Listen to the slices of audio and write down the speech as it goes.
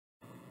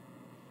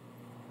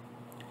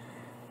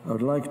I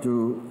would like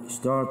to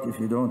start, if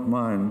you don't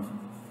mind,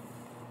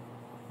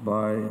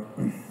 by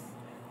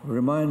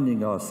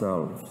reminding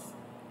ourselves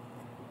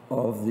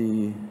of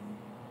the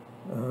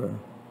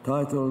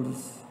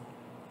titles,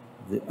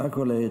 the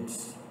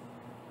accolades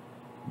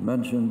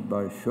mentioned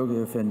by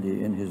Shoghi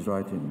Effendi in his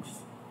writings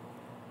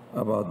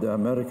about the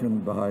American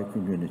Baha'i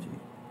community.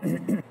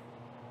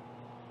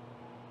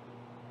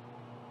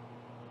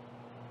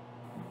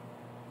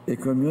 A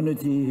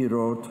community, he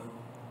wrote,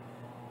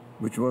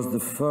 which was the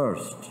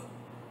first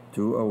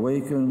to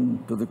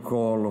awaken to the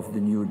call of the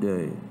new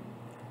day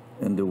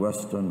in the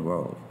Western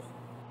world.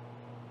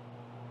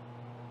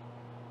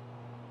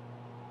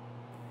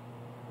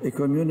 A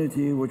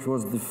community which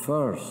was the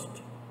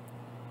first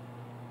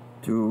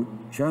to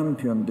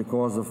champion the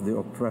cause of the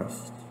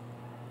oppressed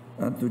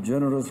and to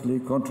generously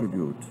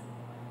contribute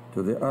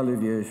to the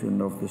alleviation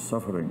of the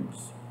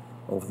sufferings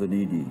of the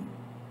needy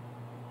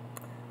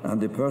and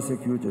the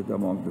persecuted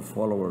among the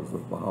followers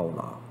of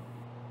Baha'u'llah.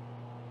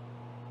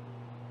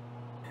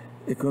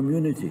 A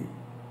community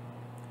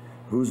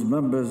whose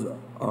members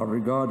are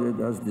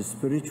regarded as the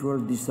spiritual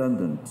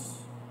descendants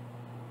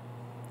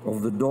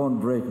of the dawn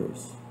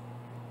breakers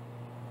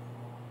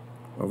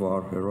of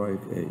our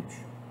heroic age.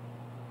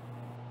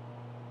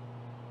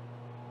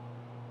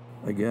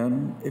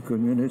 Again, a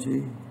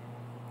community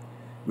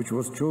which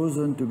was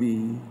chosen to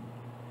be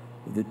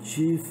the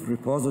chief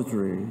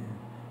repository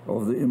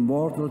of the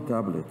immortal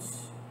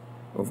tablets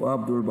of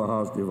Abdul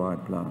Baha's divine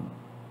plan,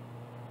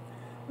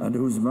 and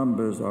whose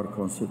members are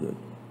considered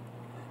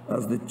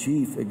as the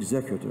chief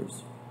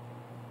executors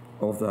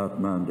of that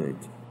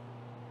mandate,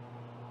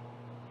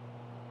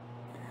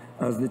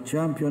 as the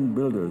champion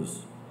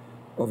builders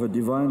of a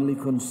divinely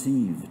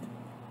conceived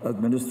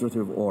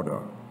administrative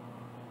order,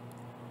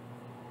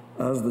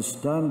 as the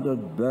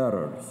standard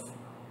bearers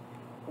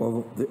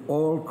of the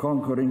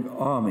all-conquering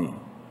army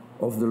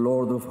of the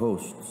Lord of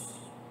Hosts,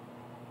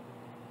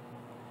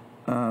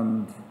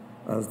 and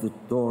as the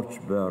torch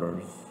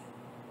bearers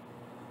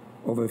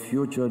of a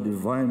future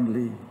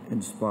divinely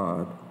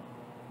inspired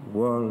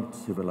world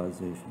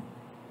civilization.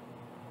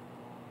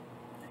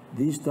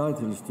 These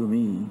titles, to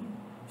me,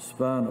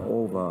 span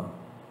over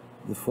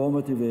the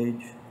formative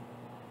age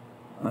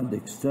and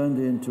extend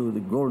into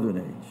the golden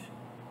age.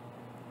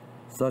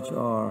 Such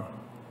are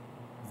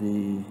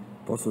the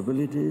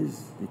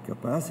possibilities, the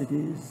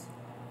capacities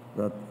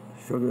that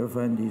Shoghi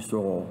Effendi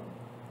saw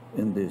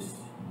in this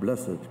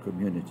blessed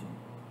community.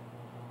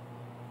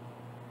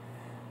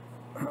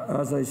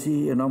 As I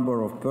see a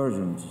number of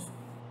Persians,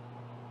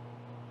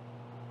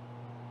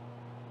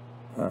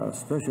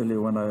 especially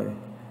when I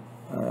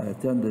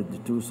attended the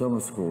two summer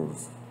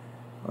schools,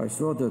 I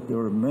saw that there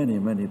were many,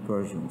 many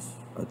Persians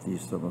at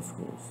these summer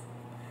schools.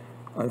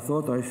 I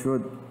thought I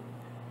should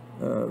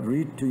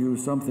read to you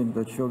something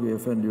that Shoghi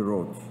Effendi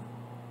wrote,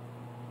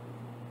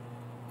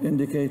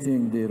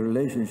 indicating the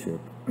relationship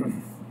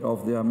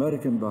of the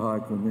American Baha'i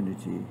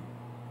community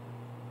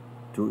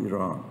to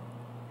Iran.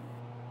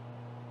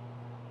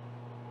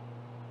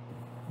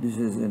 This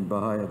is in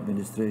Baha'i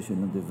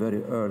administration in the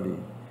very early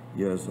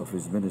years of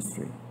his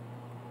ministry.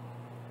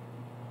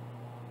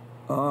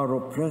 Our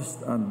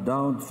oppressed and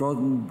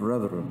downtrodden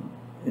brethren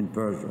in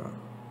Persia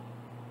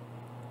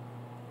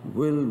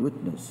will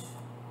witness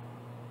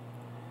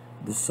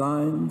the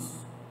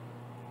signs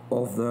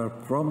of their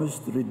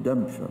promised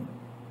redemption,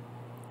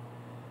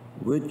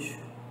 which,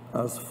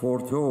 as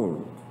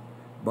foretold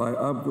by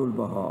Abdul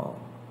Baha,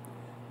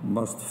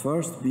 must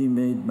first be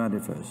made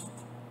manifest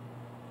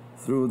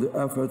through the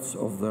efforts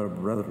of their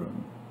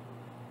brethren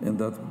in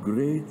that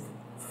great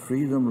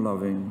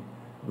freedom-loving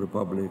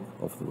Republic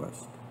of the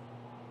West.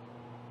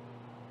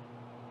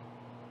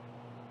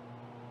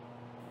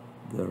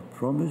 Their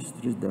promised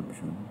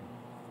redemption,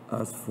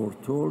 as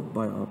foretold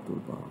by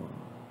Abdul Baha,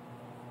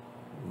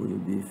 will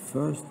be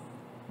first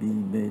be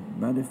made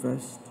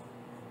manifest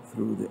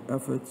through the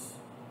efforts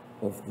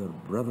of their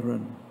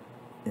brethren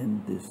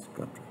in this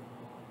country.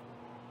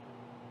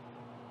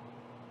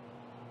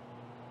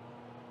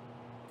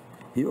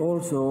 He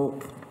also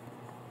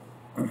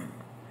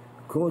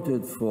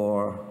quoted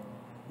for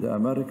the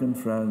American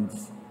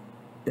friends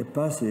a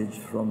passage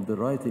from the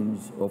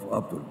writings of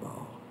Abdul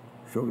Baha,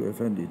 Shoghi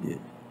Effendi did,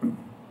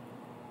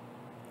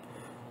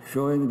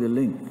 showing the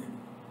link.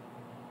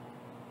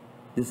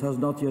 This has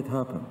not yet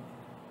happened,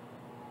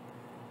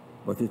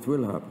 but it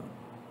will happen.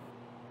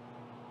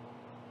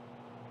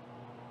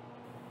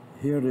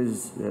 Here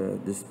is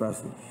this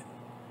passage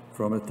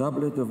from a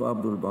tablet of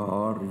Abdul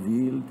Baha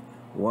revealed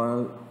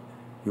while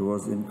he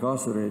was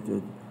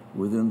incarcerated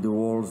within the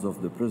walls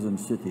of the prison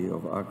city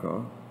of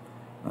Akka,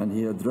 and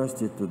he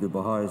addressed it to the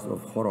Baha'is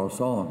of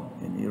Khorasan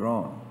in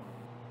Iran.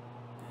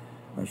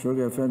 And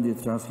Shoghi Effendi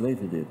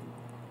translated it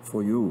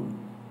for you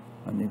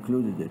and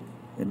included it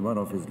in one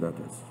of his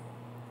letters.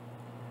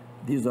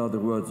 These are the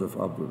words of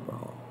Abdul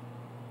Baha.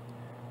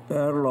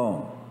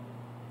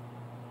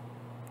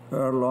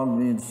 Ere long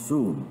means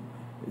soon.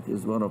 It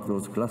is one of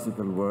those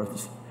classical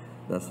words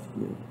that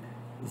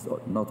is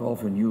not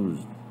often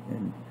used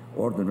in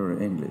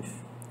ordinary English.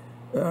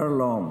 Ere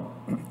long,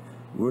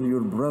 will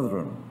your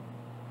brethren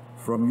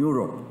from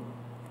Europe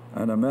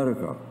and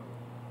America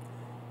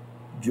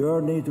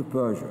journey to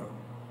Persia.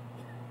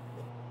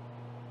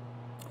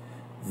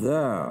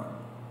 There,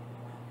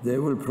 they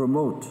will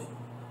promote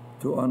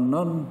to an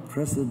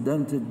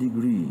unprecedented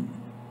degree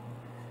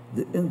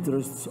the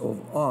interests of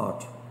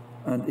art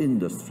and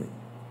industry.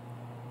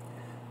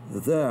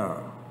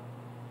 There,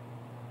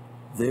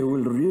 they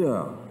will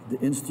rear the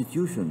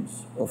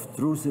institutions of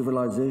true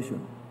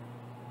civilization.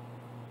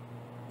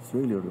 It's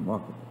really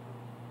remarkable.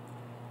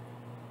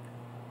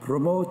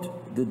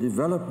 Promote the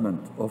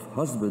development of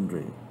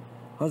husbandry.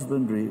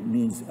 Husbandry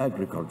means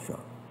agriculture.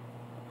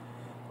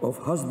 Of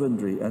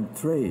husbandry and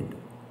trade,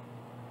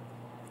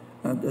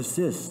 and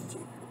assist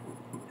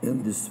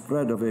in the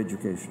spread of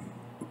education.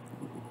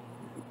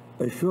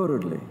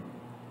 Assuredly,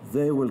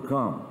 they will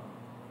come.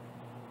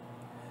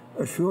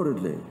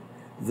 Assuredly,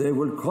 they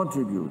will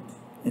contribute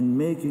in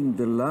making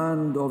the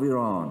land of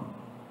Iran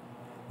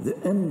the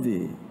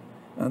envy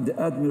and the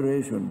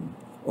admiration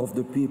of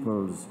the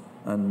peoples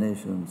and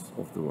nations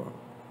of the world.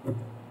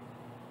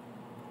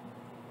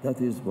 That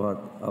is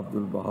what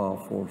Abdul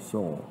Baha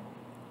foresaw.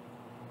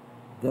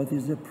 That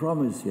is a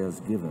promise he has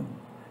given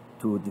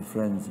to the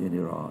friends in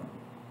Iran.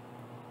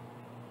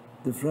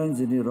 The friends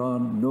in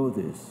Iran know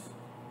this.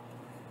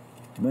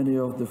 Many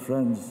of the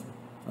friends,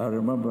 I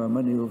remember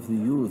many of the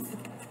youth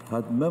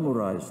had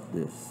memorized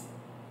this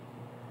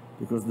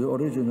because the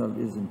original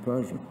is in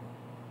Persian.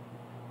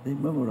 They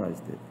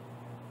memorized it.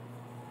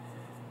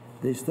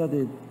 They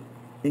studied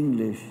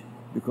English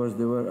because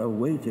they were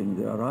awaiting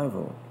the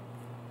arrival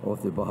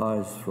of the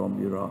Baha'is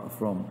from Iran,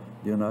 from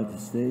the United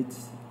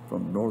States,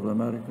 from North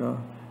America,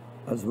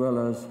 as well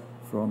as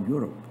from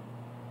Europe.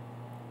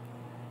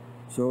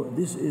 So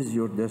this is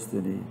your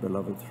destiny,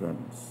 beloved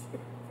friends.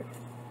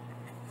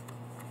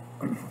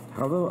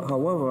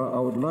 However, I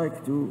would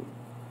like to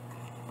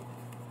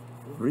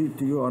read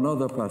to you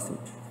another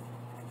passage,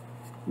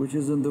 which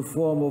is in the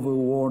form of a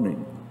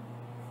warning.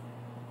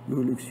 You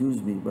will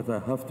excuse me, but I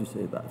have to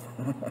say that.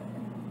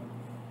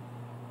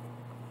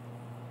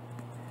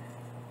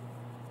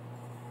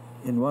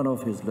 In one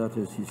of his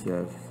letters, he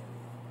says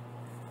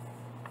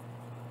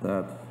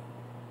that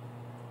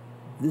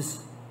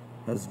this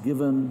has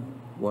given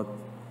what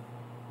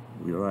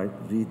we read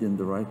in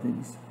the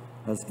writings,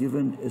 has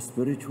given a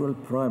spiritual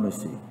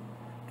primacy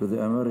to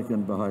the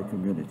American Baha'i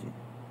community.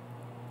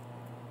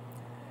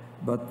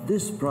 But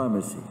this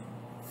primacy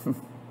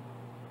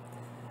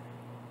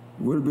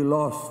will be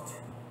lost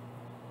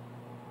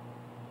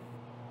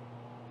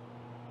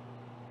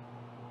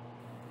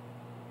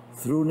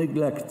through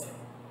neglect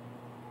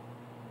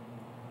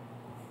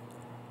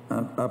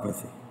and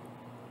apathy.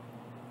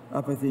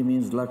 Apathy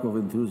means lack of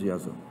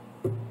enthusiasm.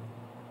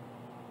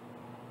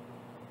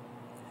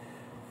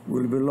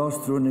 Will be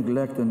lost through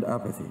neglect and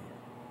apathy.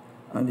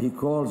 And he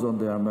calls on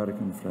the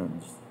American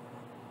friends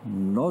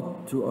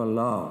not to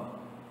allow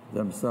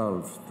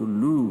themselves to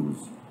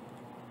lose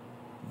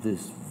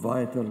this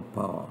vital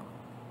power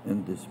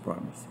in this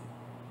primacy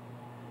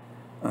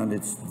and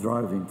its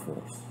driving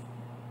force.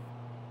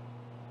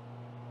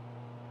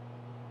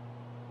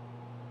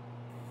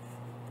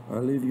 I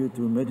leave you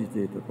to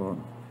meditate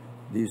upon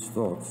these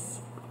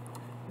thoughts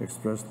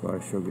expressed by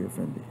Shoghi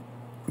Effendi.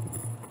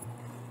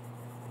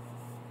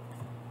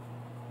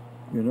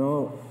 You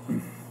know,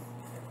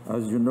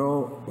 as you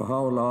know,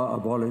 Baha'u'llah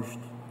abolished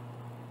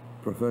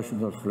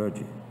professional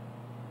clergy.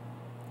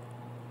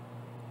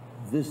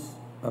 This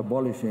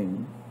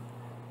abolishing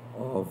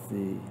of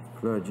the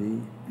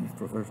clergy,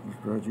 professional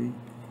clergy,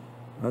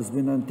 has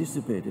been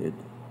anticipated,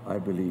 I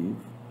believe,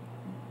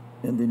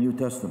 in the New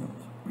Testament.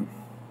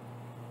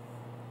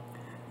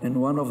 In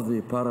one of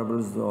the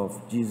parables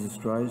of Jesus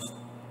Christ,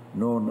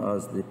 known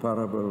as the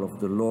parable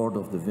of the Lord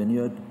of the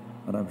Vineyard,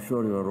 and I'm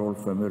sure you are all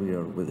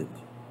familiar with it.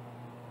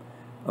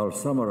 I'll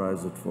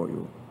summarize it for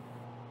you.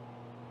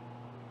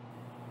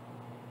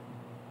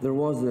 There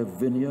was a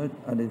vineyard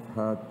and it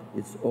had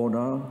its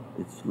owner,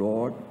 its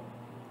Lord.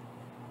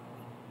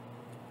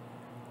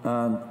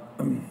 And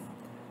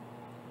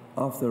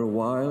after a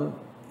while,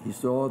 he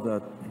saw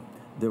that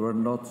they were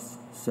not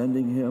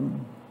sending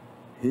him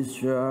his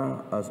share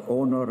as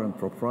owner and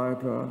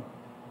proprietor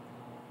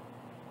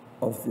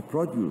of the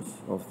produce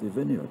of the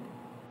vineyard.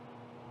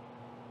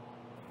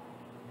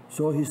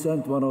 So he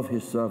sent one of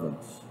his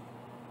servants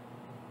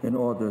in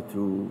order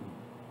to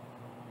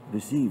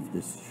receive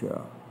this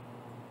share.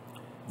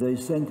 They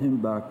sent him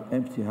back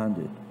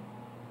empty-handed.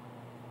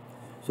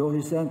 So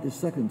he sent a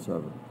second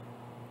servant.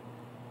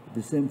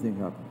 The same thing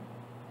happened.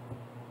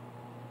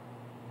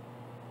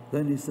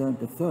 Then he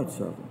sent a third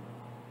servant.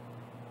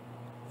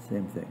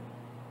 Same thing.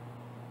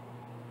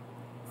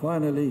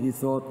 Finally, he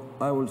thought,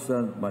 I will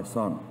send my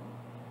son,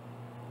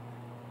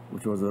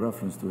 which was a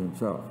reference to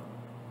himself.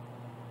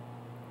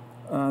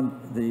 And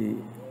the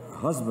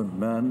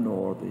husbandmen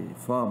or the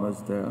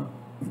farmers there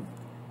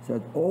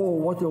said, oh,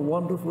 what a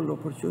wonderful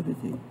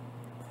opportunity.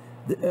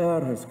 The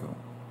heir has come.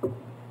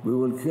 We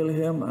will kill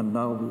him and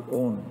now we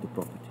own the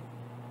property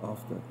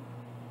after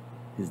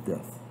his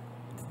death,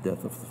 the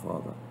death of the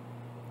father.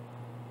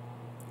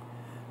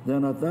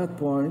 Then at that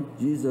point,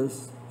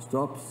 Jesus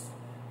stops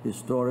his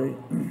story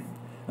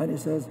and he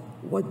says,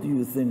 what do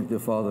you think the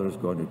Father is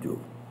going to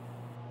do?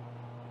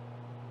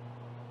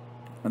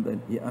 And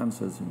then he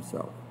answers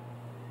himself.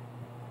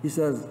 He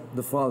says,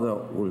 the Father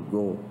will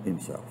go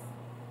himself.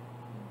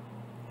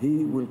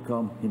 He will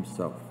come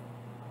himself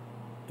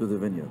to the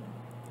vineyard.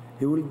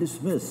 He will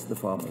dismiss the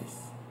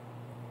farmers,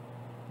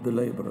 the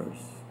laborers.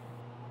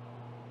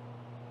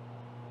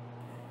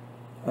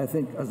 I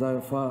think as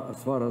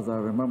far as I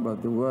remember,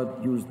 the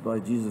word used by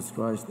Jesus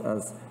Christ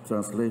as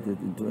translated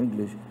into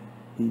English,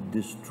 he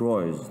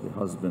destroys the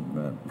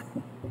husbandman.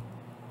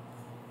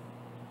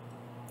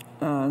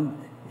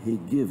 And he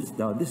gives,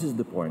 now this is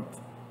the point,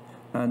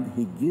 and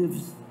he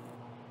gives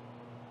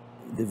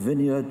the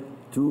vineyard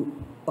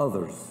to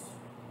others.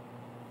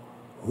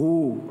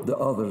 Who the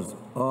others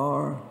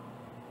are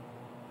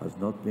has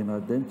not been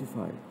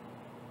identified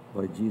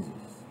by Jesus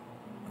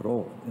at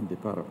all in the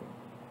parable.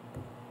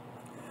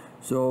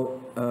 So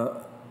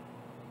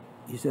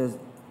he says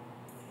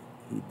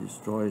he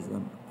destroys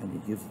them and he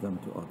gives them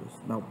to others.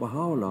 Now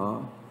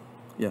Baha'u'llah,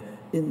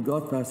 in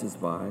God Passes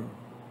By,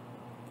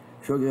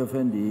 Shoghi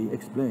Effendi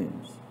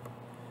explains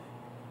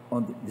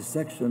on the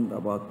section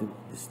about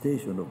the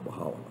station of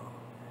Baha'u'llah.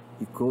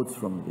 He quotes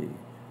from the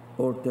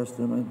Old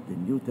Testament, the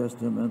New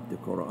Testament, the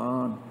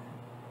Quran,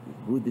 the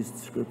Buddhist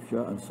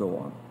scripture, and so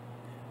on,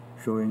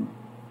 showing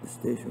the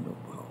station of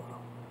Baha'u'llah,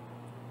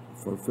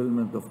 the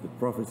fulfillment of the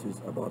prophecies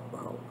about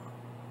Baha'u'llah.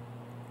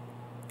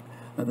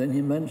 And then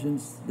he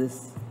mentions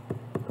this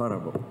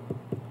parable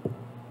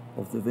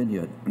of the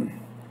vineyard,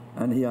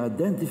 and he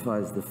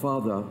identifies the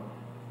Father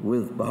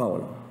with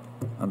Baha'u'llah,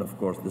 and of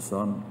course the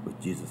Son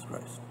with Jesus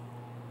Christ.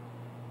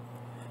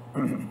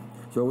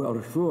 So we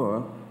are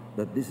sure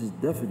that this is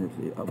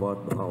definitely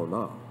about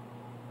Baha'u'llah,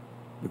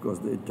 because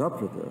the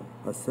interpreter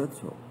has said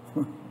so.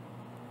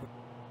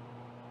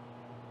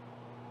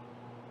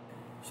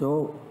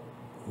 So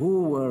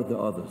who were the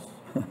others?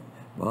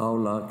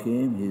 Baha'u'llah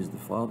came, he is the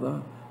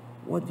Father.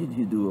 What did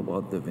he do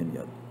about the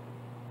vineyard?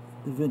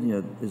 The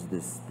vineyard is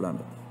this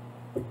planet.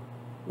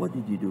 What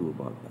did he do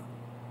about that?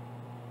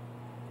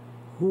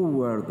 Who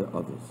were the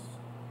others?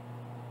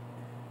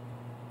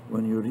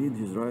 When you read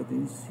his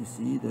writings, you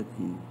see that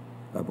he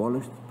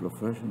abolished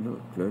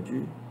professional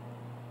clergy.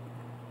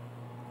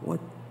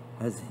 What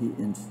has he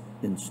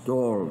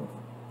installed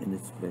in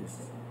its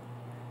place?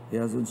 He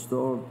has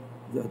installed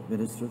the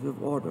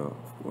administrative order,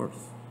 of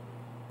course.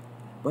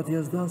 But he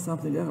has done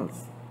something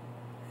else,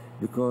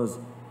 because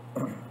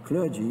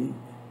clergy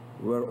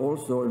were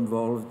also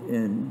involved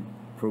in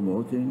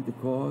promoting the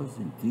cause,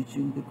 in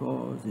teaching the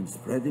cause, in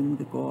spreading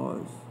the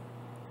cause,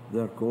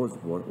 their cause,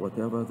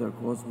 whatever their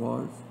cause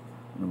was,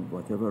 and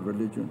whatever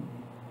religion.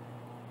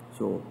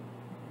 So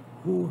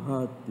who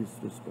had this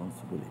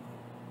responsibility?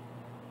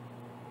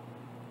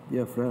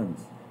 Dear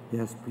friends, he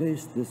has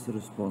placed this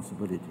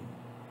responsibility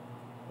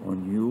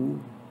on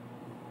you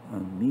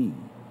and me,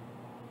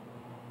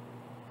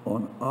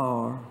 on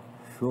our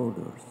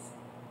shoulders.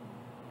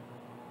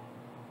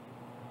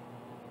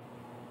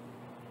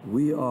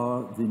 We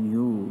are the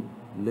new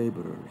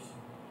laborers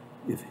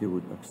if he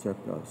would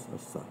accept us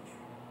as such.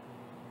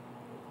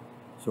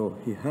 So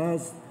he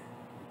has,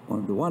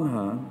 on the one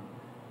hand,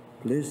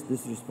 placed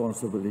this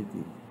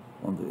responsibility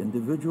on the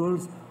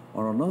individuals.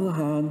 On another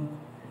hand,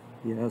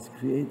 he has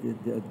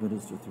created the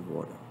administrative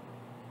order.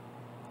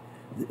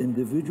 The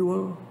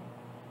individual,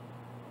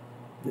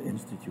 the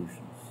institutions.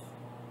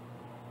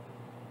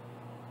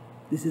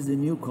 This is a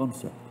new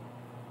concept.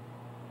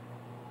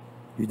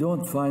 You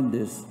don't find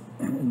this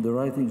in the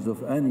writings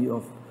of any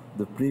of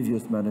the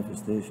previous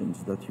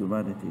manifestations that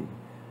humanity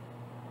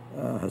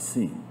has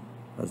seen,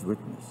 has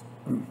witnessed.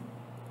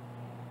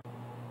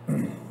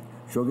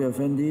 Shoghi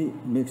Effendi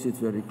makes it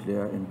very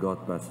clear in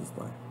God Passes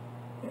By.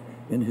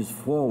 In his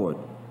foreword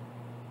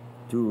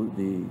to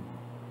the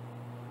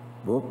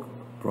book,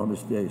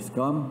 Promised Days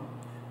Come,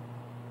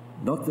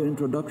 not the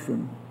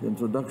introduction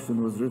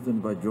was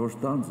written by George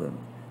Townsend,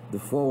 the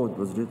foreword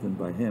was written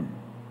by him.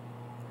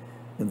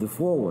 In the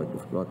foreword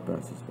of God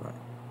Passes By,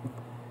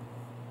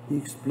 he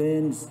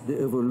explains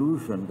the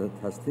evolution that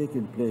has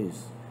taken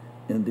place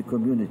in the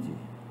community,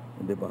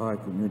 in the Baha'i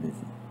community.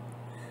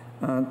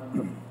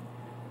 And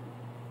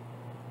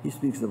he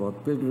speaks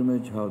about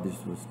pilgrimage, how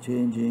this was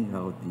changing,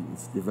 how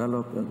it's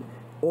developed, and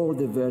all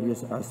the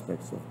various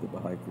aspects of the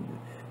Baha'i community.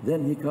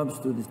 Then he comes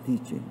to the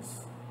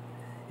teachings.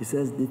 He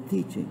says the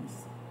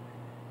teachings,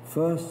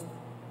 first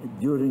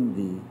during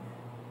the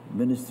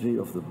ministry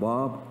of the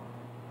Bab,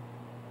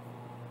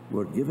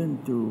 were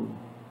given to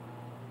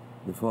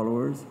the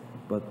followers,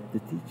 but the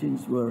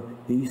teachings were,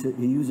 he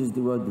uses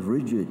the word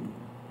rigid,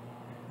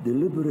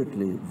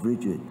 deliberately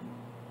rigid.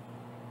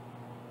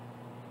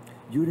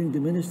 During the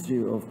ministry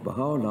of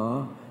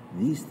Baha'u'llah,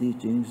 these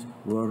teachings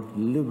were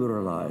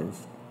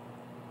liberalized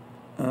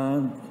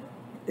and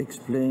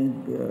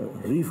explained,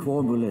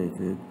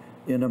 reformulated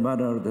in a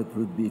manner that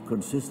would be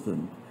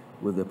consistent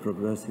with a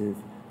progressive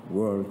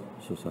world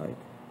society.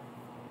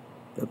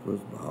 That was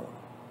Baha'u'llah.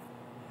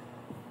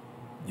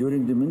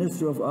 During the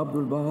ministry of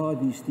Abdul Baha,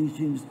 these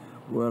teachings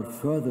were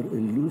further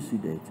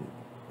elucidated,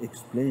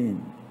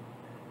 explained,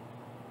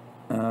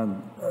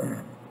 and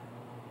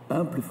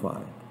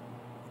amplified.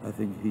 I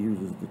think he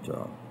uses the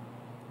term.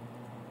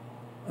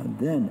 And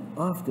then,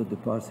 after the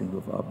passing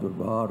of Abdul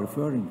Baha,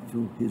 referring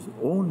to his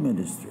own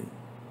ministry,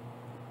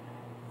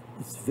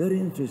 it's very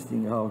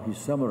interesting how he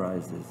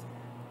summarizes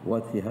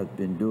what he had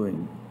been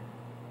doing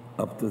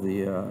up to the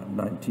year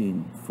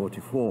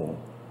 1944,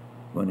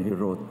 when he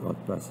wrote God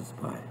Passes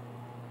By.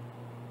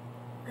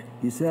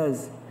 He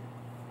says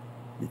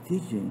the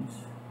teachings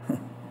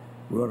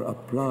were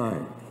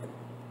applied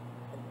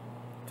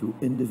to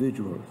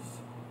individuals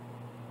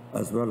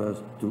as well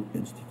as to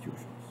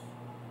institutions.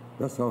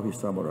 That's how he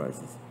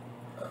summarizes.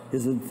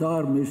 His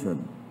entire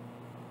mission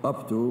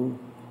up to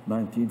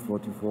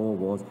 1944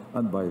 was,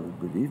 and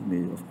believe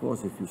me, of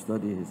course, if you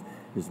study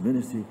his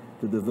ministry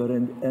to the very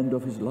end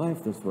of his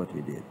life, that's what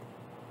he did.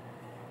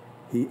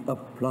 He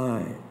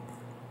applied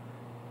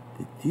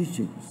the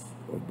teachings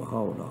of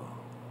Baha'u'llah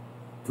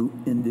to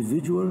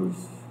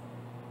individuals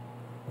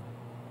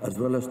as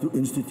well as to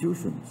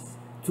institutions.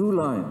 2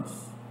 lines.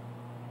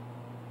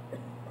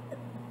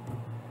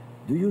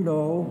 Do you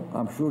know,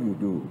 I'm sure you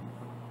do,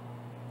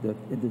 that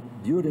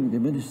during the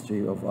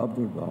ministry of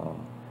Abdul Baha,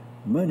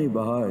 many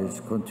Baha'is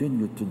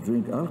continued to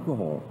drink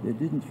alcohol. They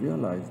didn't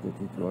realize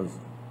that it was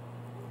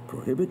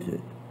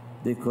prohibited.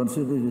 They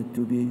considered it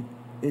to be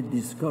a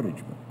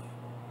discouragement,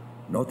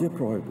 not a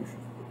prohibition.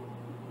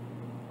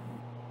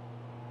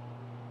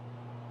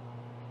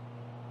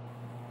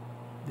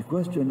 The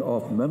question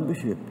of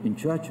membership in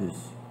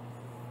churches,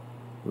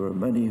 there were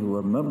many who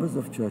were members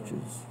of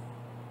churches.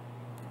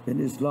 In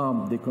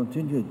Islam, they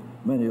continued,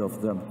 many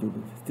of them, to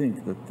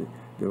think that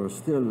they were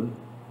still,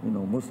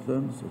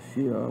 Muslims or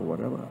Shia or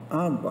whatever,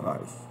 and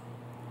Baha'is.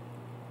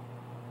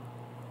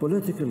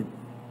 Political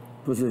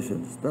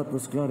positions, that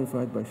was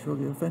clarified by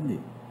Shoghi Effendi.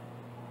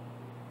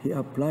 He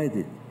applied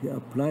it. He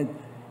applied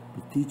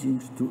the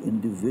teachings to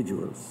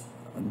individuals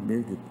and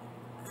made it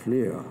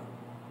clear,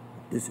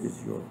 this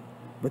is your.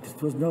 But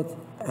it was not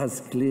as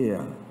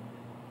clear,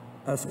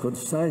 as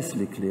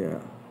concisely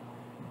clear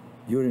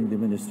during the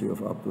ministry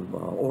of Abdul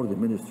Baha or the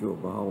ministry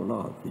of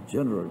Baha'u'llah, the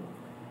general.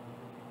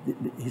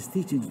 His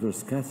teachings were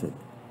scattered.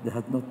 They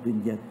had not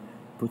been yet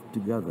put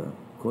together,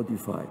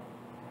 codified,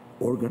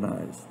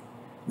 organized,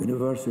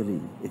 universally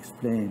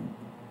explained.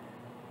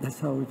 That's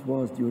how it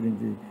was during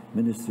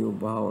the ministry of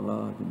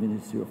Baha'u'llah, the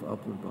ministry of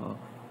Abdul Baha.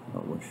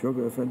 When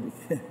Shoghi Effendi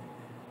came,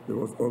 there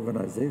was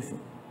organization,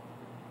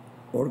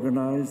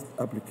 organized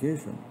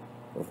application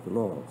of the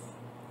laws,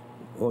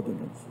 the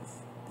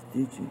ordinances, the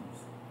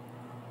teachings.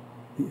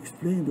 He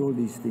explained all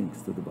these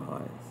things to the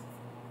Baha'is.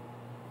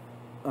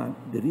 And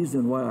the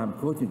reason why I'm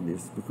quoting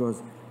this,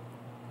 because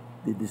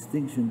the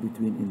distinction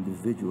between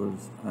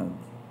individuals and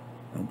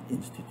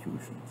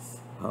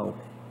institutions, how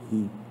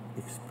he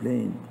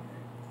explained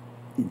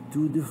in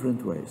 2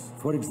 different ways.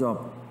 For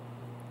example,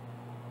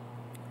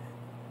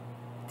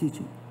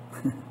 teaching.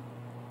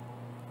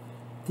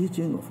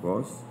 Teaching, of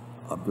course,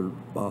 Abdul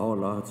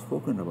Baha'u'llah had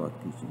spoken about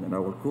teaching, and I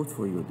will quote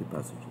for you the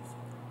passages.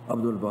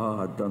 Abdul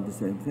Baha had done the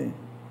same thing.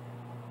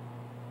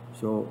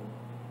 So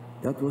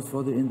that was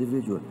for the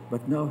individual.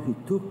 But now he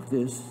took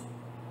this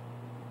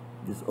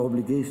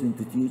obligation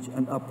to teach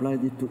and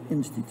applied it to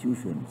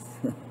institutions.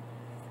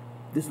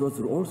 This was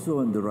also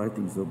in the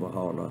writings of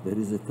Baha'u'llah. There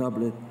is a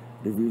tablet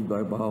revealed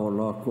by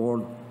Baha'u'llah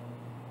called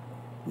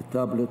the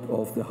Tablet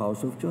of the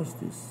House of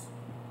Justice.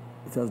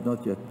 It has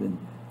not yet been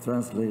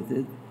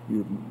translated.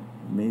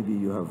 Maybe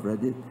you have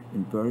read it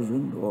in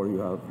Persian, or you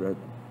have read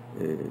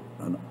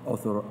an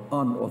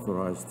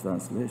unauthorized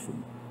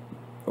translation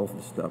of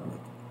this tablet.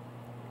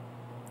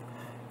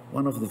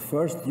 One of the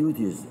first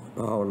duties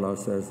Baha'u'llah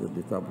says in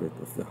the tablet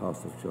of the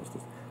House of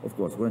Justice. Of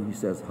course, when he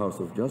says House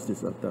of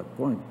Justice at that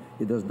point,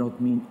 he does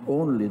not mean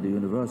only the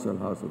universal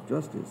House of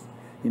Justice.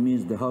 He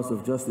means the House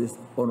of Justice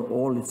on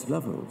all its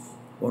levels,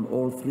 on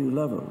all 3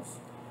 levels: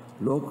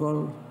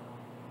 local,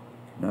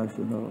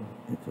 national,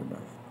 international.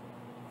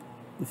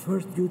 The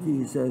first duty,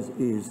 he says,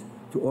 is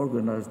to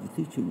organize the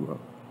teaching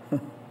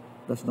work.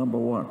 That's number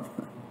 1.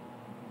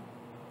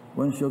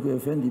 When Shoghi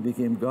Effendi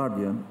became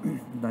guardian, in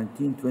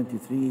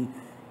 1923,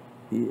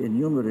 he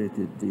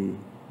enumerated the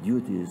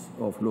duties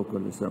of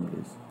local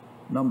assemblies.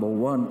 Number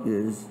 1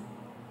 is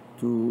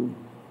to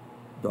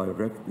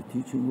direct the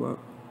teaching work,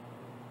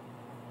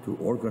 to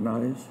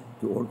organize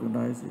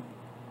it,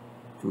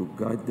 to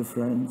guide the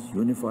friends,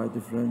 unify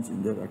the friends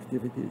in their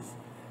activities,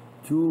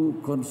 to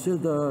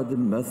consider the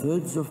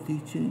methods of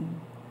teaching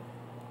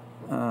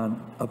and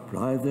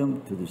apply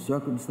them to the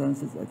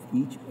circumstances at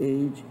each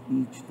age,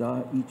 each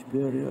time, each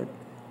period.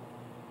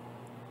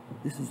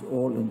 This is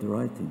all in the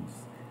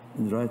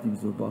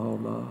writings of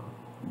Baha'u'llah,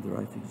 in the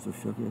writings of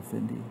Shoghi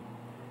Effendi.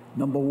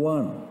 Number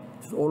 1,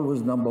 it's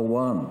always number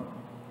 1,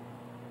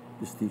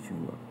 this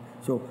teaching work.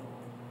 So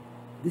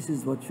this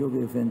is what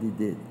Shoghi Effendi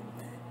did.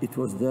 It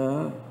was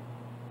there,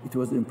 it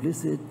was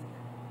implicit,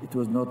 it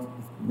was not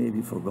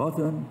maybe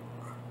forgotten,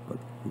 but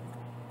he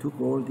took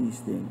all these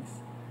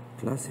things,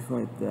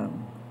 classified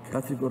them,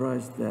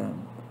 categorized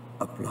them,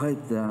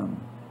 applied them,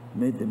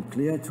 made them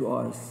clear to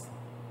us.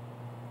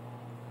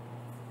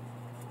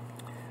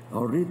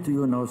 I'll read to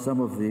you now some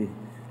of the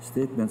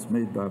statements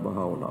made by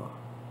Baha'u'llah.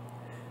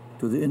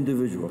 To the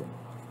individual,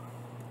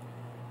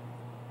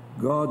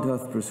 God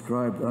hath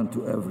prescribed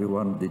unto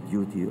everyone the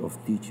duty of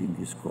teaching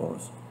his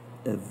cause.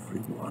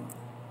 Everyone.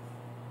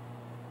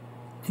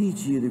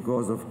 Teach ye the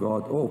cause of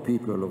God, O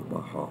people of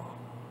Baha.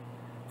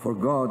 For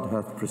God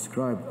hath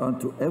prescribed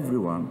unto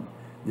everyone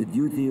the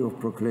duty of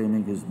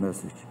proclaiming his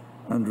message,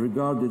 and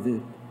regarded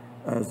it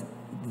as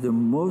the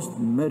most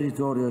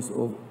meritorious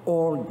of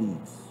all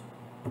deeds.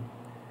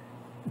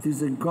 It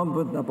is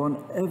incumbent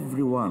upon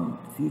everyone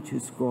to teach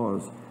his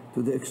cause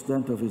to the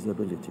extent of his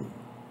ability.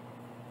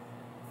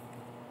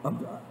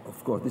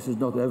 Of course, this is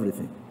not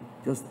everything,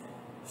 just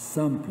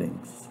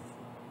samplings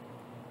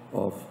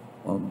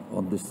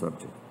on this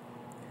subject.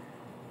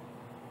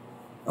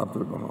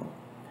 Abdul Baha.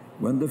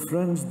 When the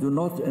friends do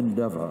not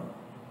endeavor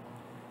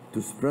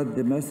to spread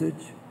the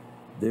message,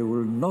 they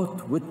will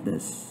not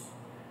witness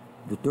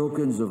the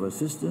tokens of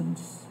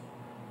assistance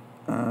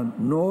and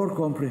nor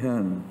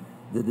comprehend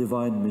the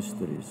divine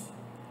mysteries.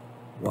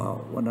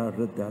 Wow, when I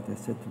read that, I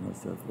said to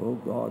myself, oh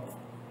God,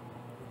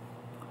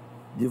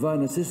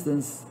 divine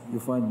assistance, you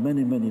find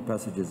many, many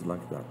passages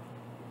like that.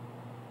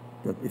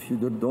 That if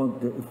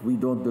we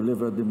don't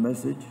deliver the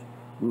message,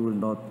 we will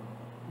not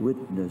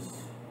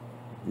witness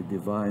the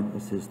divine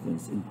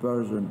assistance. In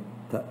Persian,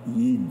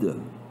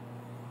 ta'yid,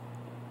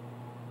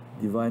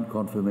 divine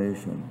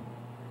confirmation,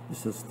 the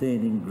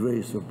sustaining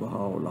grace of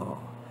Baha'u'llah,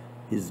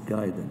 his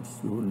guidance.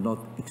 We will not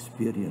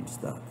experience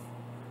that.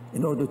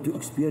 In order to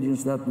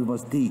experience that, we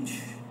must teach.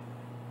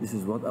 This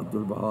is what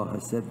Abdul Baha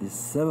has said this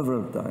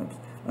several times,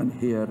 and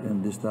here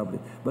in this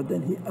tablet. But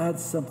then he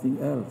adds something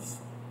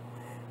else.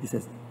 He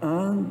says,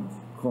 and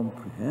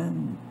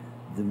comprehend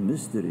the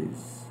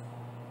mysteries,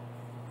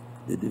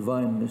 the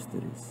divine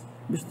mysteries.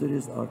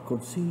 Mysteries are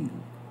concealed.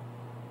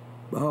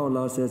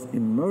 Baha'u'llah says,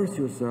 immerse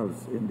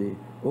yourselves in the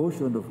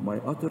ocean of my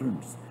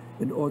utterance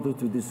in order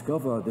to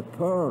discover the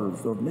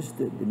pearls of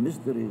mystery, the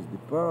mysteries, the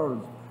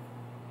pearls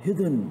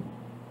hidden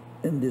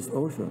in this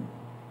ocean.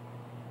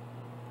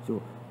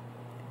 So,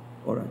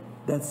 all right,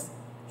 that's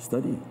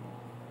study.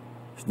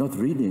 It's not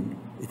reading,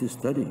 it is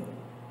study.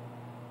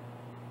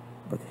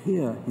 But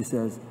here he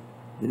says,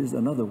 there is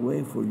another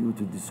way for you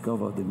to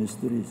discover the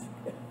mysteries.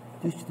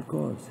 Teach the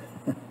cause.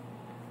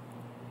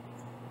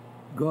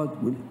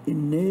 God will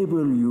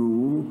enable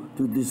you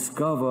to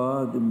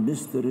discover the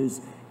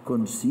mysteries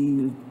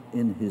concealed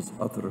in his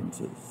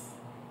utterances.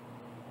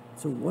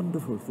 It's a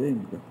wonderful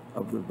thing that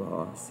Abdul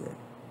Baha said.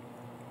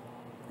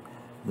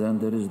 Then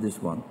there is this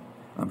one.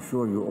 I'm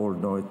sure you all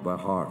know it by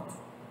heart.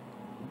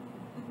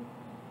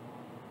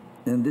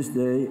 In this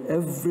day,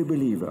 every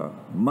believer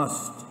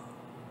must.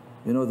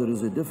 You know, there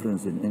is a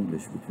difference in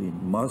English between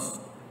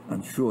must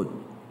and should.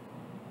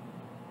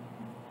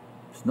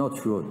 It's not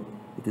should,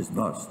 it is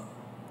must.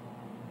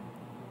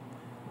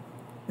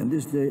 In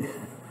this day,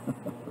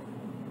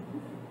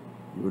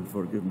 you will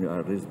forgive me, I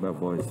raised my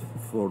voice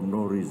for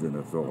no reason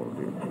at all.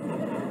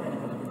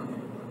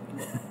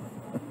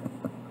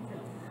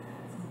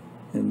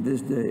 In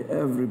this day,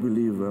 every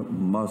believer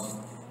must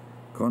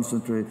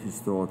concentrate his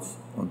thoughts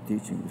on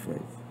teaching the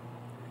faith.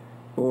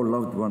 O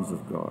loved ones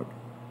of God,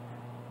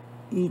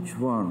 each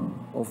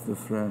one of the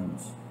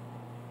friends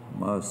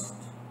must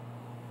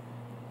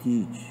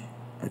teach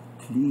at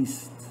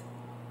least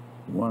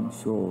one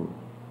soul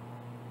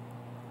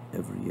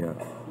every year.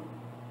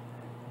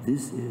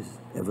 This is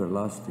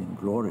everlasting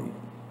glory.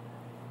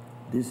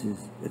 This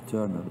is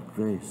eternal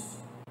grace.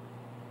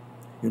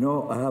 You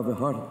know, I have a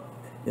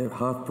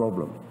heart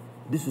problem.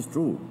 This is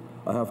true.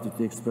 I have to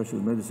take special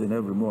medicine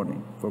every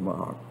morning for my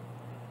heart.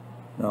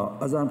 Now,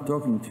 as I'm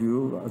talking to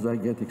you, as I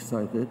get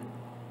excited,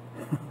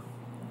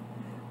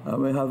 I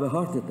may have a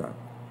heart attack.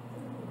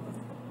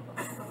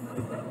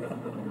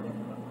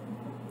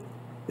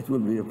 It will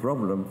be a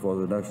problem for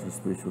the National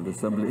Spiritual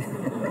Assembly.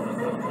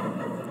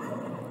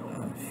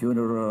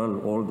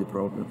 Funeral, all the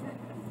problems.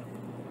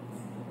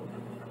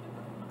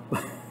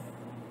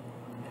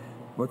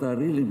 But I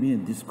really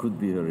mean this could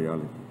be a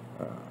reality,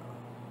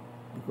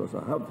 because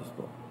I have this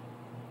problem.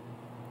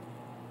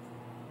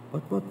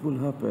 But what will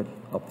happen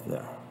up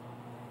there?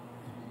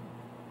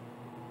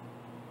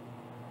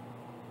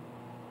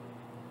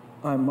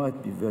 I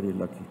might be very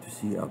lucky to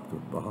see Abdul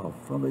Baha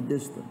from a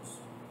distance.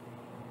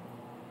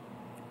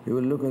 He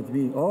will look at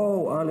me,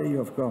 oh, Ali, you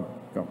have come,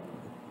 come.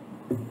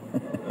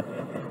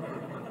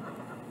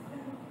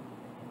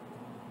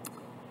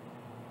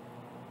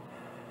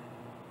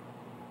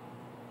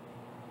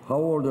 How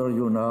old are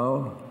you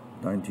now?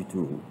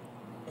 92.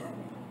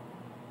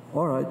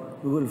 All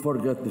right, we will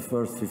forget the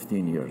first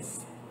 15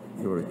 years.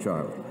 You were a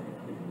child.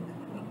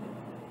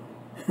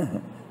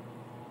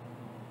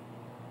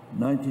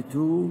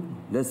 92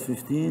 less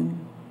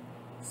 15,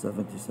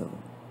 77.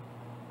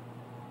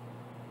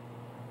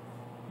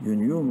 You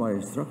knew my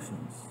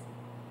instructions.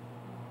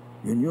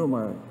 You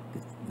knew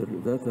the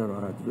letter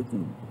I had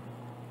written.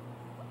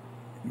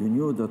 You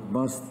knew that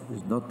must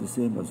is not the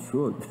same as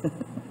should.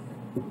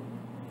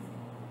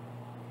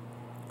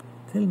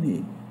 Tell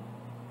me,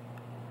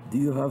 do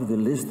you have the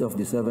list of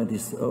the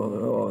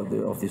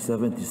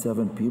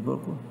 77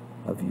 people?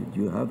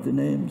 Do you have the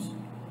names?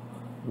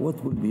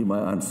 What would be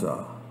my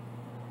answer?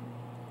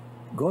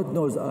 God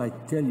knows I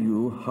tell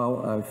you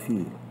how I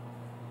feel.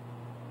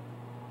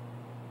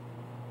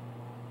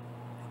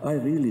 I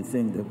really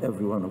think that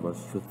every one of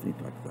us should think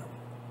like that.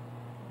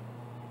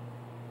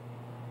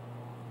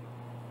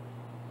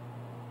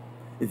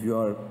 If you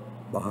are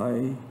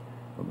Baha'i,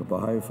 from a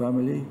Baha'i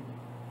family,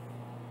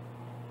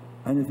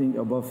 anything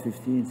above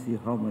 15, see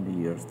how many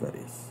years that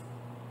is.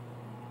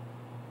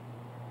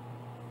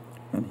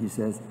 And he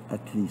says,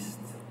 at least.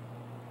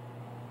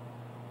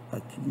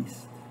 At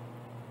least.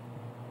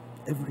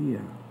 Every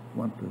year,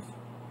 one person.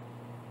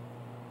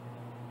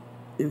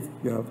 If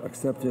you have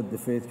accepted the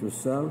faith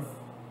yourself,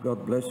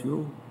 God bless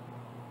you.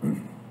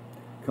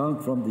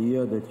 Count from the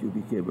year that you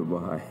became a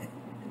Baha'i.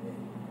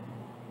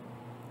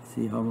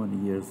 See how many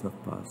years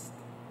have passed.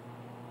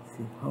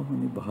 See how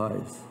many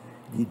Baha'is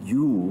did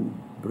you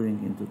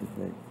bring into the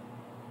faith.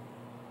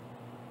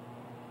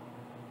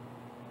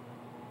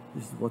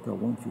 This is what I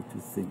want you to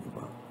think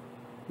about.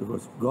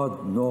 Because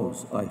God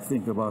knows I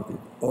think about it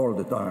all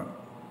the time.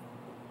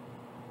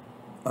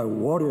 I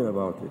worry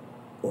about it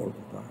all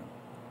the time.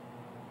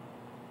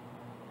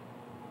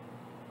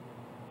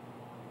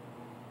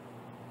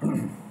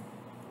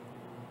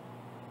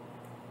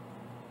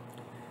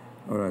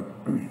 All right.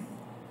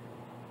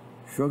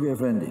 Shoghi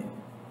Effendi.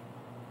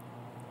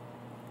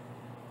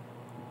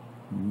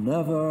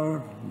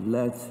 Never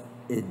let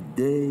a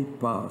day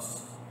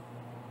pass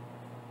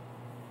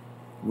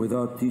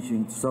without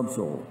teaching some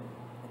soul,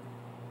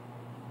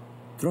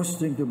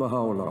 trusting to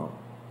Baha'u'llah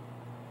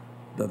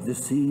that the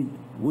seed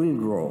will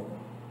grow.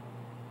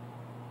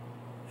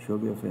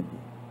 Shoghi Effendi.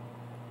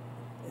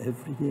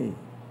 Every day,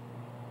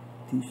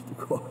 teach the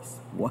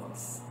course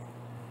once.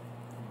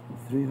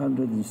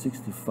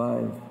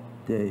 365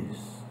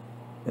 days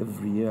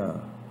every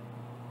year.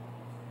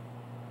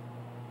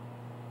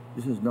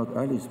 This is not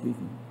Ali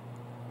speaking.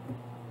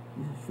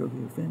 This is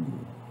Shoghi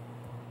Effendi.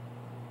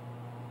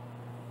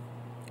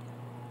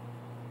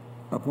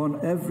 Upon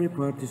every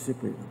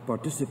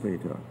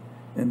participator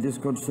in this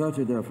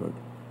concerted effort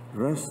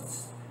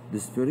rests the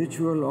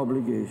spiritual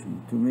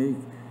obligation to make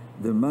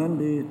the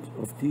mandate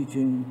of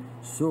teaching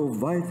so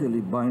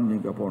vitally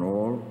binding upon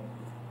all,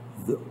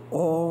 the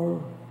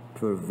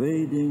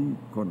all-pervading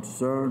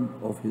concern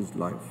of his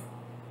life.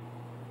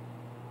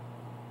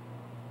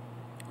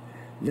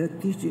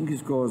 Let teaching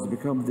his cause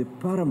become the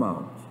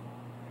paramount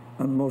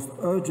and most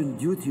urgent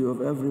duty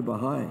of every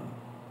Baha'i.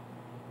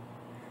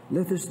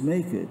 Let us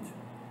make it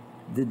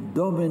the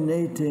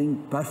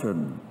dominating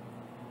passion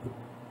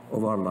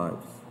of our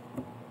lives.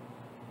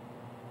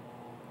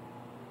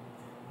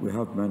 We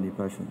have many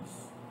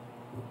passions.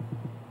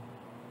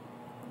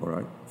 All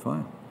right,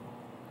 fine.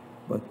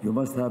 But you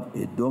must have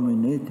a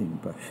dominating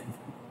passion,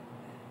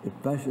 a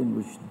passion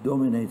which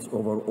dominates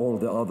over all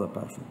the other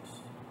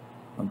passions.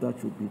 And that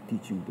should be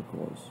teaching the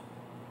cause.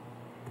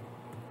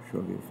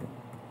 Shoghi Effendi.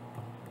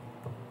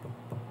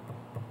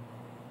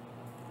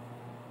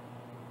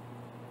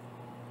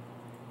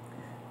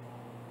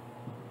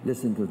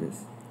 Listen to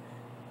this.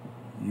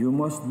 You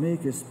must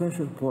make a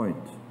special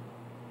point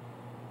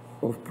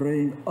of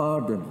praying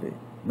ardently,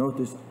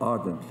 notice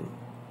ardently,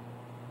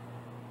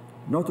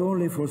 not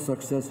only for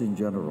success in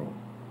general,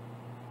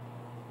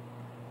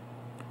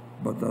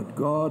 but that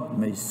God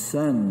may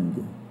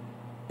send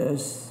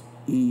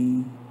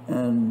S-E-N-D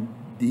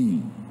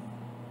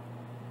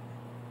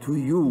to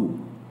you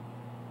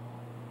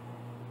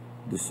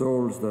the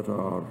souls that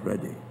are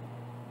ready.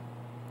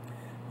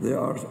 There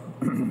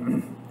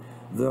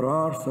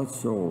are such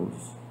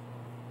souls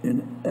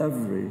in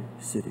every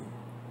city.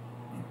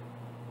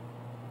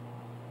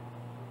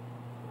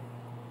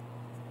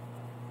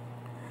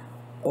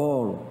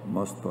 All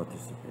must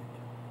participate,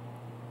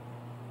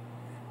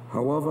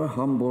 however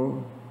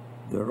humble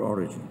their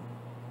origin,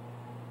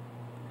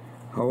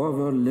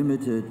 however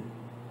limited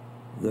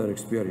their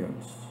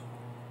experience.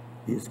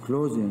 He is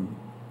closing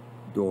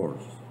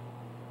doors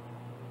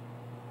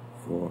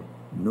for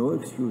no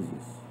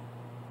excuses.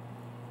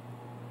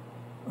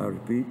 I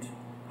repeat,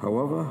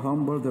 however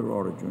humble their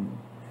origin,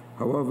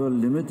 however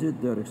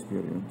limited their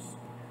experience,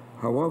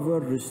 however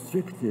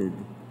restricted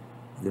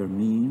their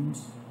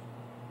means,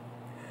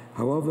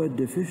 however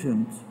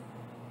deficient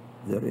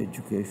their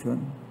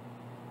education,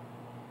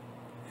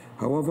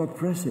 however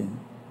pressing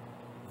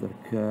their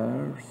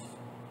cares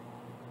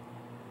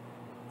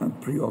and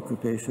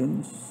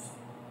preoccupations,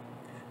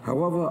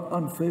 however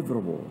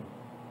unfavorable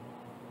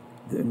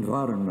the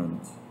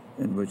environment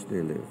in which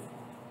they live.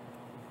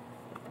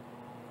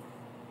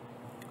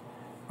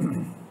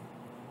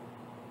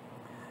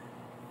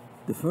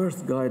 The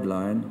first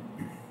guideline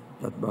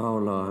that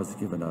Baha'u'llah has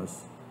given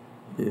us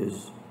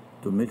is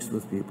to mix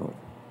with people.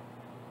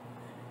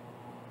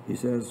 He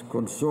says,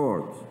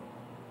 consort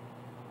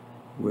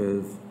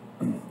with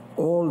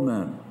all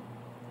men,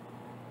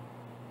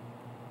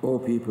 O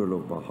people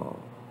of Baha,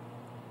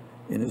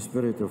 in a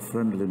spirit of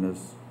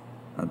friendliness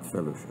and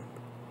fellowship.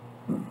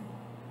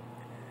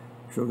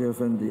 Shoghi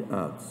Effendi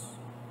adds,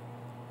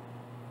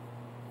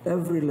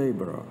 every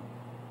laborer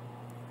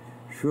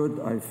should,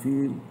 I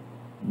feel,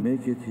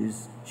 make it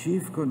his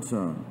chief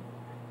concern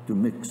to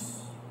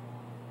mix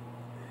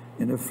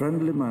in a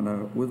friendly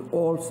manner with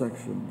all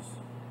sections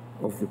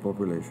of the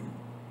population.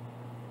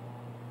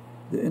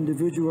 The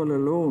individual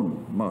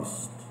alone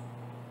must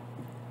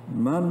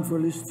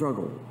manfully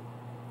struggle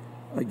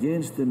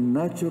against the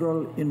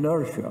natural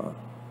inertia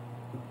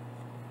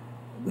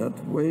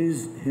that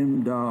weighs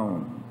him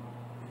down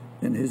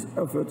in his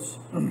efforts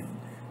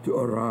to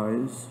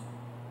arise,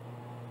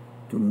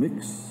 to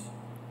mix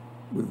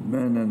with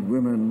men and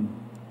women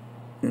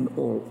in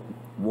all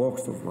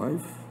walks of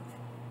life,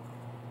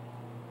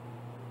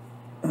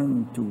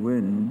 and to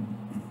win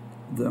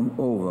them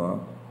over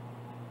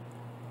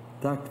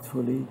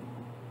tactfully,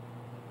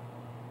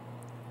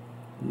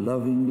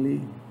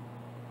 lovingly,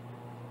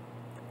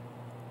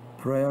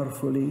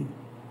 prayerfully,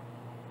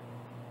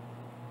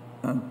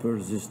 and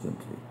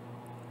persistently.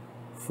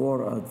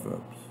 4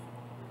 adverbs,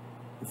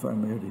 if I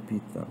may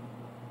repeat them.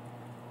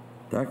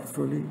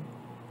 Tactfully,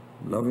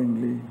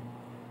 lovingly,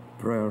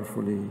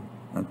 prayerfully,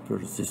 and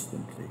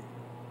persistently,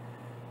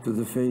 to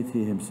the faith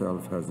he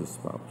himself has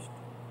espoused.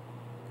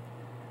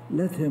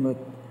 Let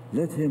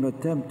him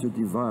attempt to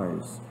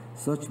devise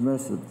such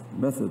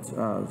methods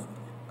as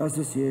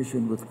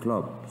association with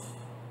clubs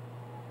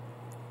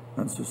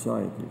and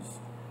societies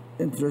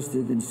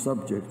interested in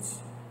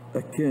subjects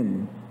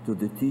akin to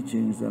the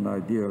teachings and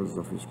ideals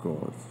of his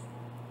cause,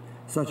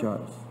 such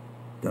as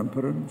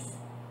temperance,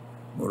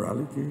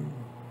 morality,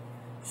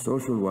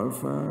 social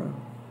welfare,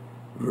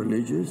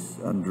 religious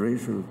and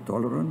racial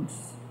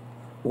tolerance,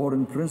 or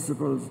in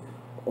principles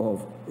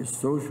of a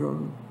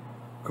social,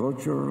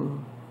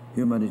 cultural,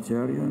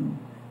 humanitarian,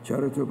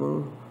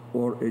 charitable,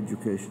 or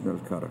educational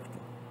character.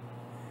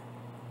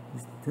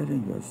 He's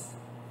telling us,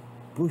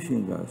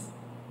 pushing us,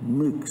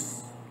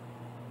 mix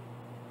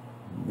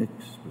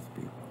with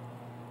people,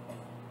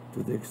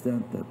 to the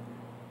extent that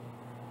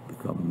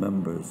become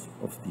members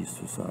of these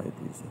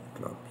societies and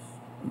clubs.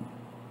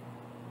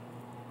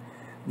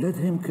 Let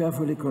him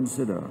carefully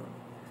consider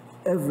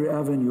every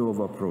avenue of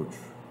approach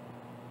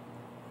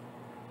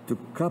to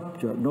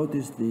capture,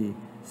 notice the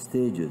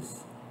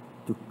stages,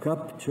 to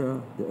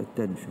capture the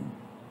attention,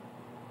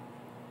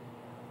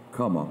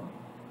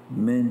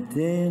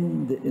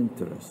 maintain the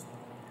interest.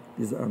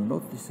 These are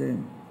not the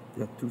same,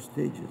 they are 2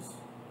 stages.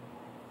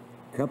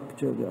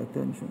 Capture the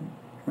attention,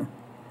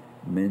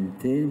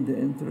 maintain the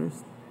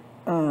interest,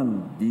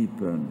 and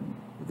deepen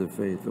the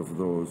faith of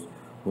those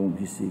whom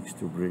he seeks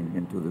to bring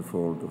into the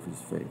fold of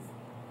his faith.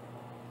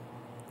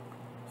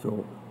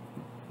 So,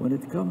 when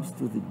it comes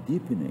to the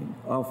deepening,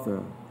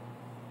 after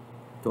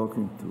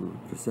talking to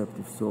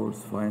receptive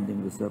souls,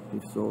 finding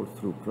receptive souls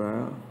through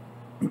prayer,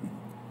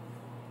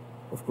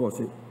 of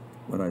course,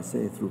 when I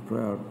say through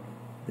prayer,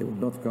 they will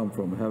not come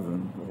from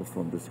heaven or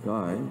from the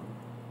sky.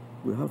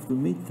 We have to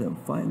meet them,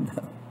 find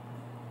them.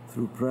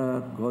 Through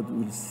prayer, God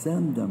will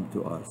send them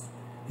to us.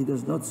 He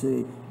does not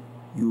say,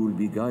 you will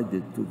be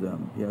guided to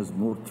them. He has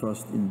more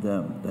trust in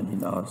them than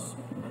in us.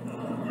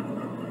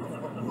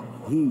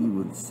 He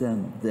will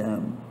send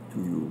them to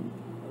you.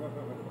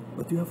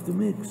 But you have to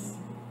mix.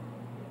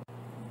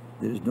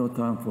 There is no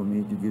time for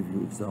me to give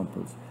you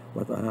examples,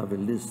 but I have a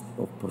list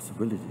of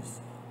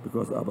possibilities.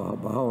 Because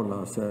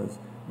Baha'u'llah says,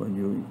 when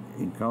you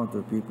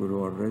encounter people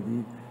who are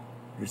ready,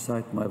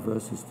 recite my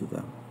verses to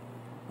them.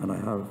 And I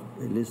have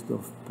a list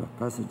of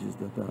passages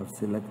that I have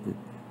selected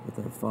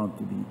that I found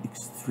to be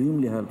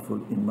extremely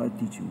helpful in my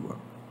teaching work.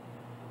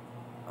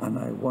 And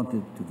I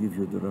wanted to give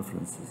you the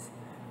references.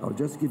 I'll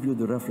just give you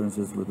the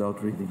references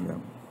without reading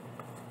them.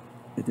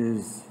 It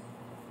is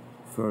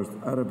first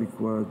Arabic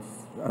words,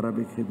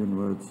 Arabic hidden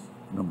words,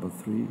 number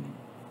 3,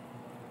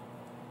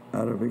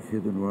 Arabic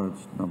hidden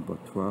words, number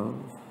 12,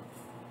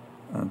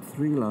 and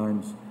 3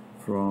 lines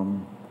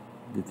from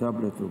the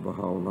tablet of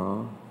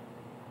Baha'u'llah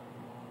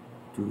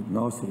to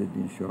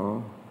Nasruddin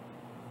Shah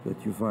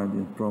that you find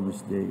in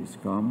Promised Day is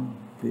Come,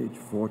 page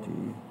 40,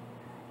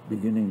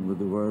 beginning with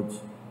the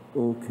words,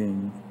 O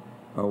King,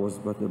 I was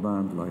but a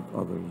man like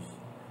others,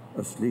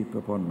 asleep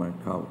upon my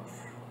couch,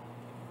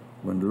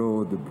 when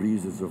lo, the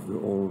breezes of the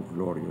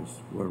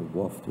All-Glorious were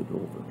wafted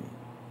over me.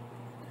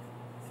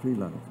 3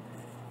 lines.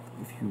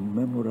 If you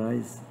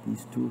memorize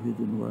these 2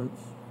 hidden words,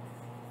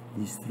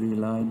 these 3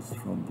 lines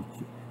from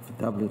the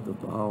tablet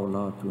of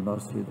Baha'u'llah to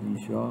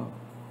Nasruddin Shah,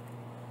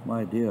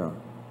 my dear,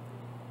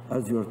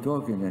 as you're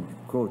talking and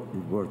quote the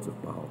words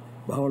of Baha'u'llah.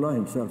 Baha'u'llah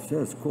himself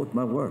says, quote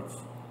my words.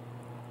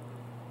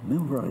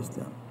 Memorize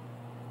them.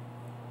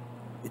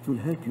 It will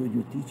help you in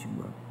your teaching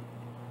work.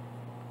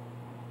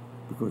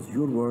 Because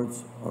your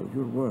words are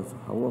your words,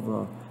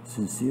 however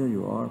sincere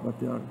you are, but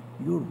they are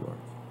your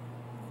words.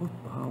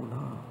 Quote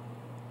Baha'u'llah.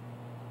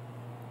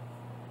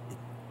 It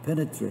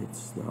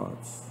penetrates the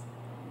hearts.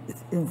 It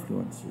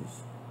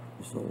influences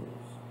the souls.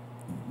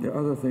 The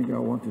other thing I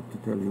wanted to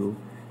tell you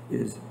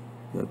is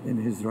that in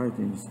his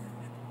writings,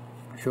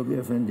 Shoghi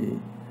Effendi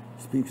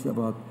speaks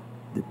about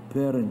the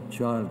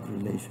parent-child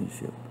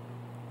relationship.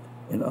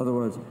 In other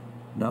words,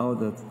 Now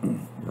that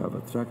you have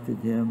attracted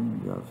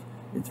him, you have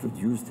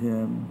introduced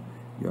him,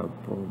 you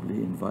have probably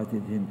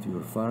invited him to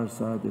your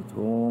fireside at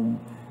home,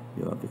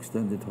 you have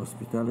extended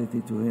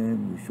hospitality to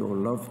him, you show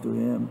love to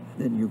him,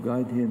 then you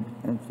guide him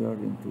enter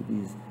into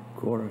these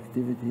core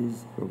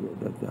activities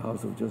that the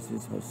House of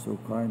Justice has so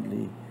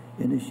kindly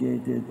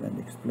initiated and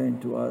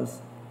explained to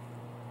us.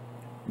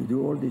 You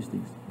do all these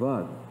things,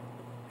 but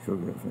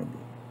Shoghi Effendi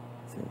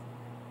said,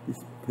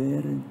 this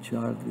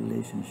parent-child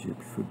relationship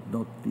should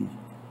not be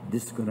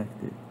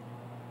disconnected.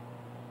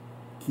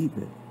 Keep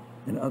it.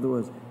 In other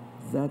words,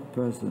 that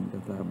person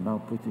that I am now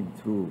putting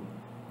through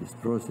this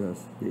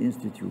process, the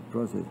institute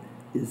process,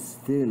 is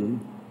still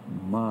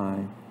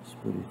my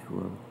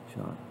spiritual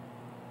child.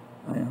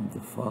 I am the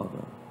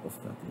father of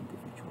that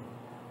individual.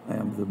 I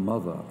am the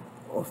mother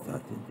of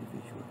that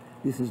individual.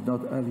 This is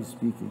not Ali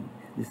speaking.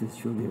 This is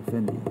Shoghi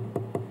Effendi.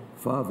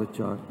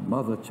 Father-child,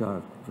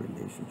 mother-child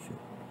relationship.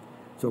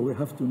 So we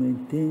have to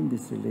maintain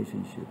this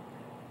relationship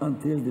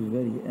until the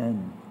very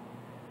end.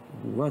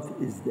 What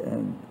is the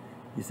end?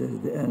 He says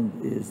the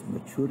end is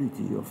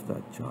maturity of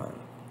that child.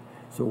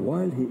 So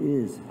while he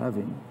is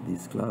having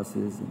these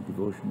classes and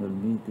devotional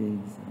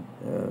meetings,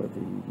 and,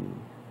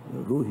 the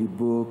Ruhi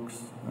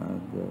books,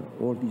 and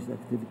all these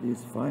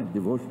activities, fine,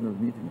 devotional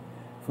meetings,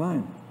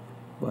 fine.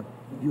 But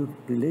your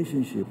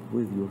relationship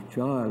with your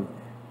child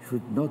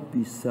should not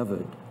be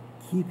severed.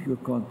 Keep your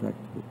contact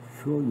with him.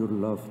 Show your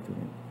love to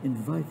him.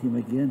 Invite him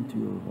again to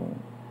your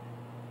home.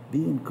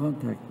 Be in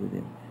contact with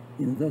him.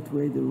 In that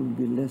way, there will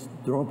be less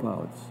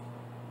dropouts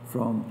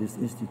from this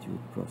institute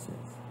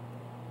process.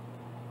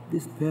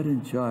 This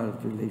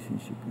parent-child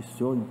relationship is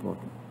so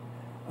important.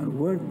 And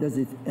where does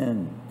it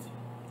end?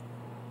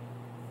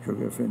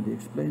 Shoghi Effendi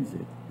explains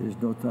it. There is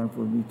no time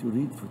for me to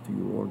read to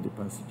you all the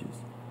passages.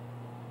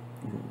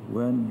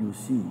 When you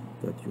see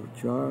that your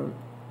child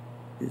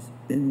is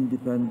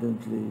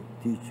independently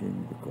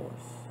teaching the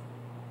course,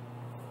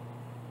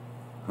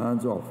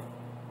 hands off,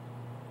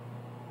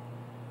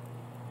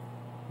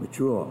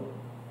 mature,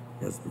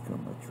 he has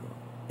become mature,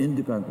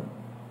 independent,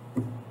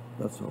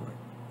 that's all right.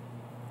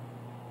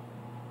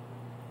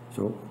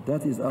 So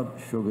that is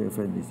Shoghi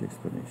Effendi's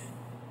explanation.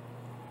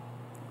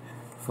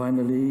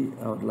 Finally,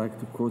 I would like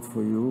to quote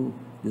for you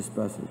this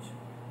passage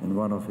in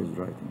one of his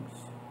writings.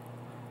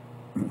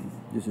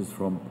 This is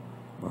from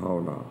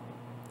Baha'u'llah.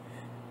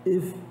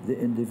 If the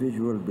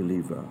individual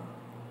believer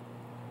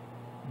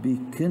be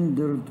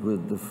kindled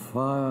with the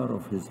fire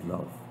of his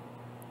love,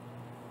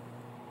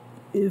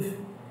 if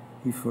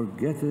he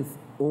forgetteth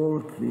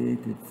all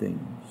created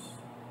things,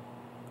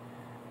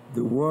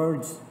 the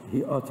words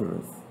he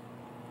uttereth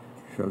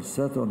shall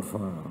set on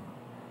fire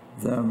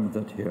them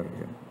that hear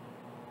him.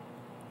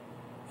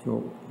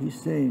 So he's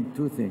saying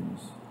two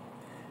things.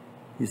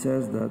 He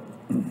says that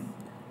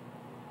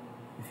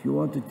if you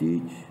want to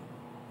teach,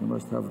 you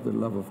must have the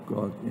love of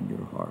God in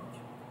your heart.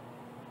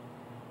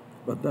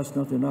 But that's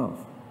not enough.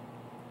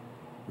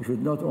 You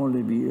should not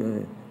only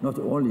be not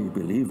only a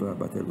believer,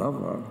 but a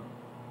lover.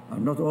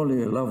 And not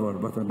only a lover,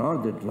 but an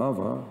ardent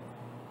lover.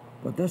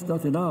 But that's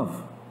not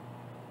enough.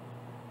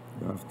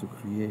 You have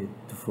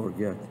to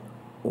forget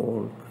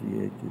all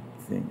created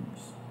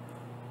things.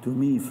 To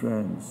me,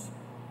 friends,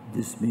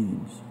 this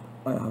means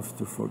I have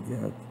to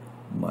forget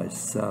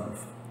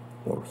myself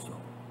also.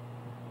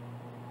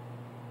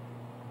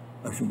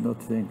 I should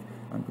not think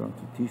I'm going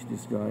to teach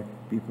this guy.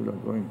 People are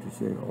going to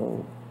say,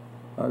 oh,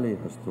 Ali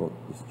has taught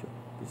this people.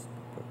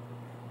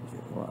 I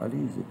say, oh, Ali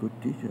is a good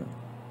teacher.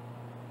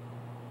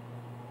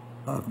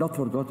 I have not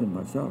forgotten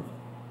myself.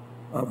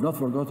 I have not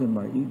forgotten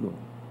my ego.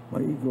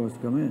 My ego has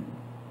come in.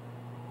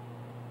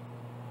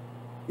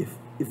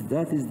 If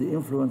that is the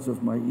influence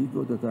of my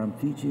ego that I'm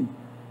teaching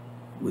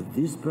with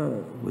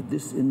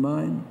this in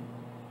mind,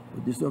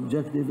 with this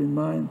objective in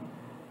mind,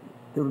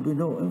 there will be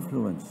no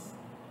influence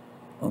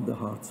on the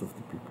hearts of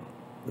the people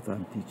that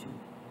I'm teaching.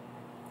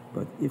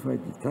 But if I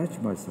detach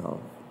myself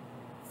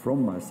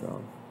from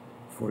myself,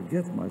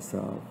 forget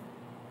myself,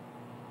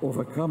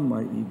 overcome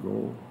my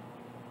ego,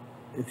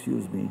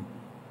 excuse me,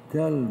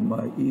 tell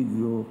my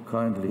ego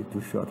kindly to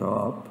shut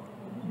up,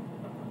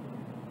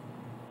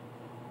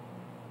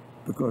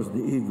 because the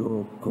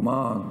ego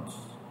commands,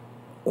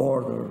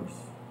 orders.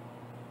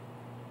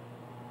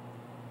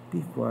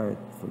 Be quiet.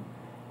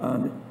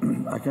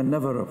 And I can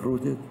never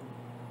uproot it.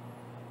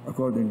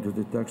 According to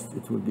the text,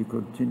 it will be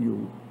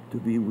continue to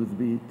be with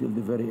me till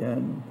the very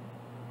end.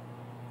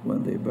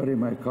 When they bury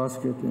my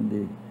casket in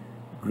the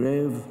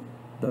grave,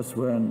 that's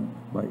when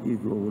my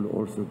ego will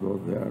also go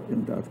there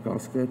in that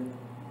casket.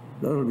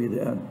 That will be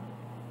the end.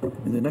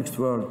 In the next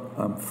world,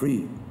 I'm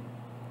free.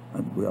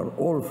 And we are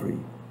all free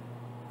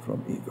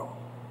from ego.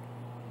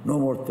 No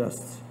more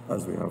tests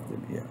as we have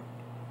them here.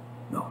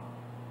 No.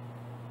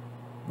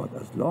 But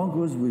as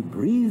long as we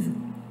breathe,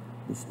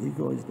 this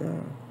ego is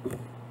there.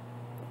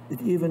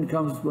 It even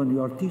comes when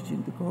you are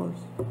teaching the course.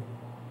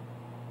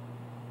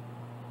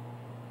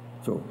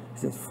 So he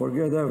says,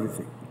 forget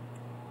everything.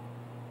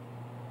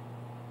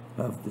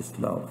 Have this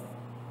love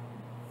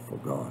for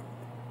God,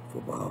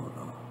 for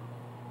Baha'u'llah.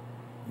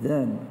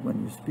 Then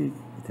when you speak,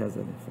 it has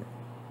an effect.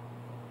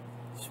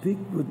 speak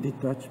with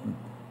detachment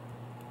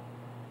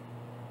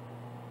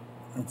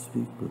and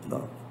speak with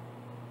love.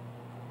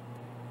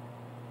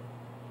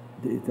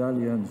 The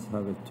Italians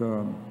have a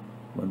term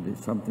when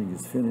something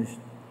is finished,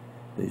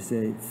 they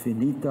say,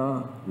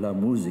 finita la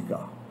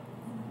musica.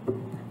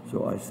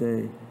 So I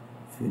say,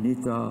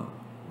 finita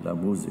la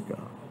musica.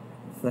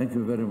 Thank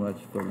you very much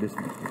for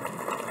listening.